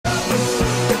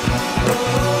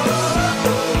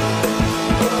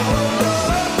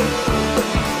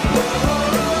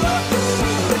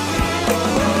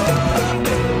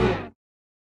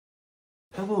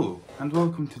and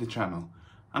welcome to the channel,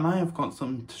 and I have got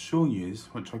something to show you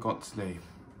which I got today.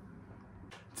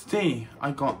 Today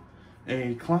I got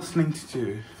a Class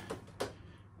 92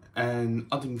 in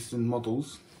Uddingston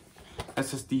models.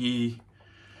 This is the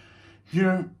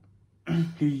Euro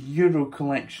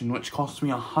collection, which cost me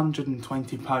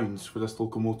 £120 for this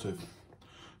locomotive.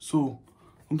 So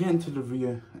I'll get into the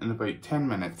review in about 10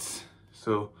 minutes,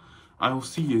 so I will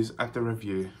see you at the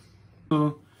review.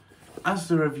 So as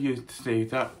the review today,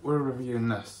 that we're reviewing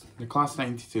this, the Class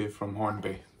 92 from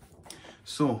Hornby.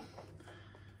 So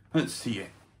let's see it.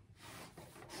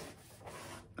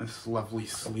 This lovely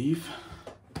sleeve.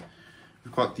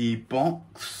 We've got the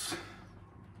box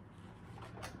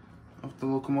of the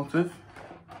locomotive,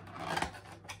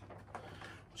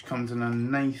 which comes in a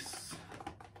nice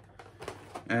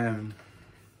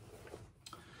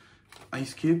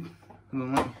ice cube.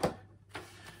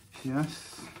 See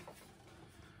this?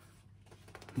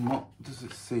 What does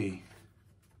it say?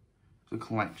 The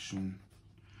collection.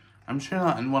 I'm sure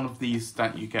that in one of these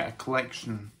that you get a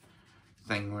collection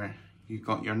thing where you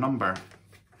got your number.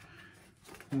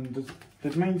 And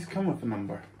did mine come with a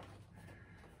number?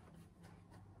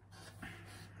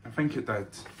 I think it did.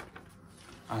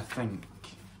 I think.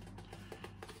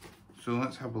 So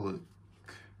let's have a look.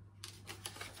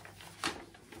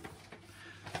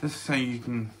 This is how you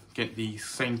can get the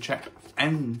signed chip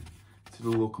in to the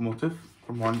locomotive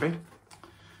from Hornby.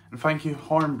 And thank you,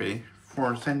 Hornby,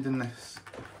 for sending this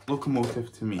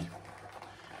locomotive to me.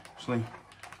 Actually,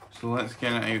 so let's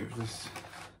get it out of this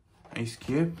ice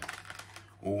cube.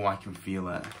 Oh, I can feel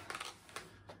it.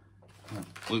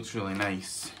 It looks really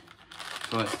nice.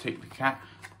 So let's take the cap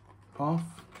off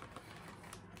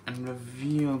and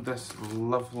reveal this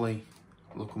lovely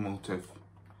locomotive.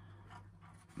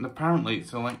 And apparently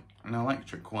it's like an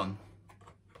electric one.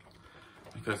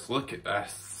 Because look at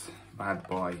this bad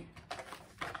boy.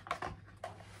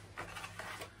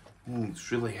 Oh,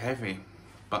 it's really heavy.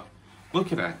 But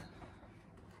look at it.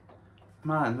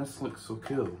 Man, this looks so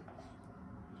cool.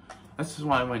 This is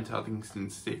why I went to Uddingston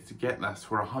Estate to get this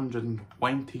for £120.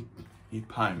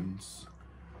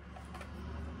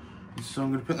 So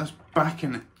I'm going to put this back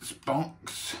in its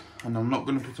box, and I'm not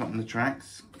going to put it on the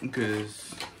tracks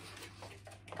because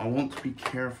I want to be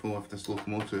careful of this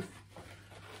locomotive.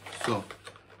 So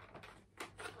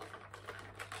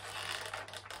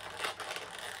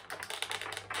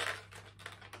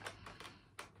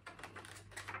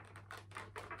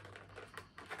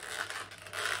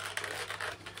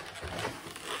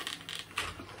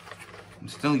I'm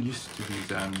still used to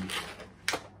these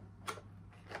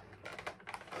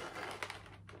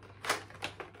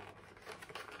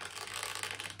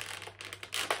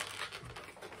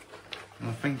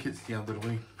I think it's the other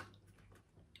way.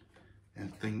 I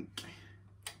think.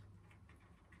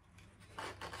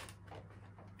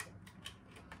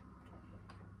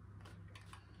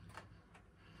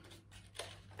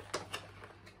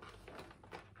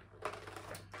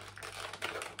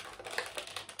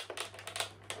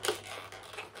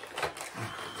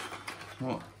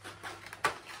 What?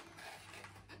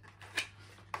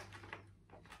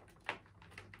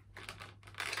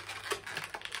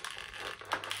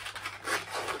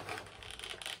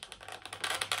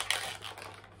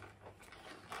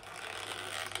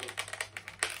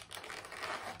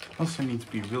 Also, I need to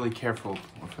be really careful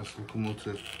with this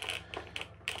locomotive.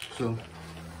 So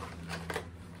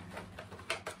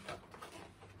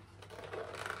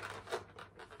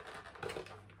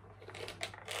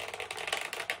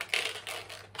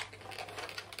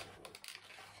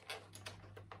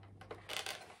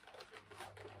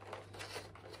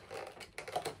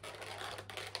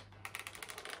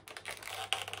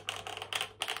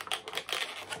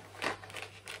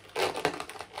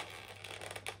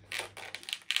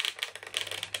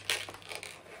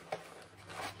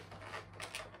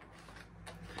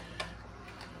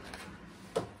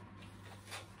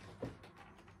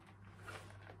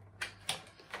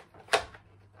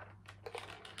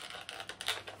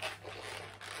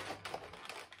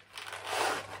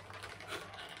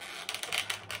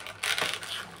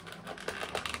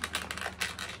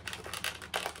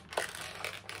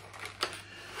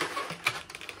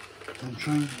I'm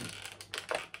trying.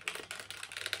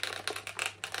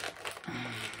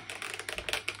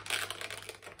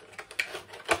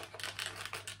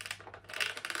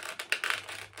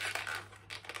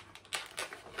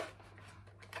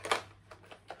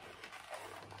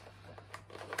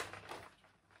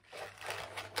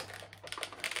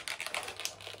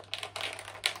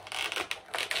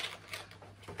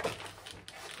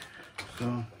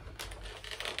 So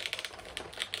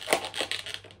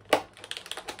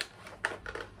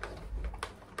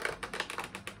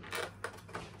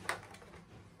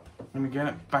Let me get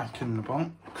it back in the box.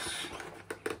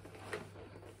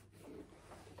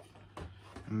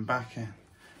 And back in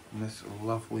this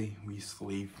lovely wee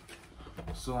sleeve.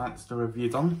 So that's the review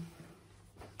done.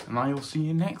 And I will see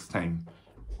you next time.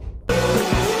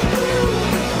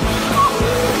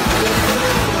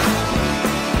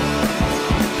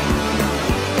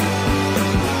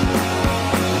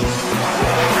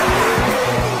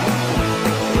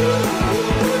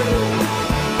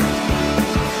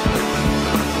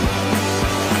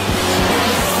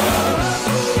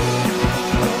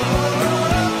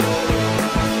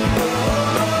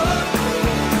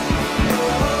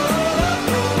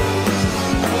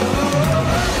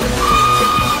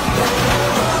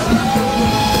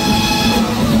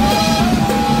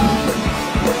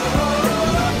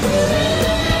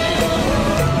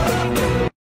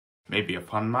 Maybe a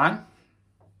fun man,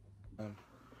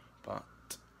 but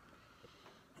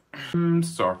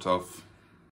sort of.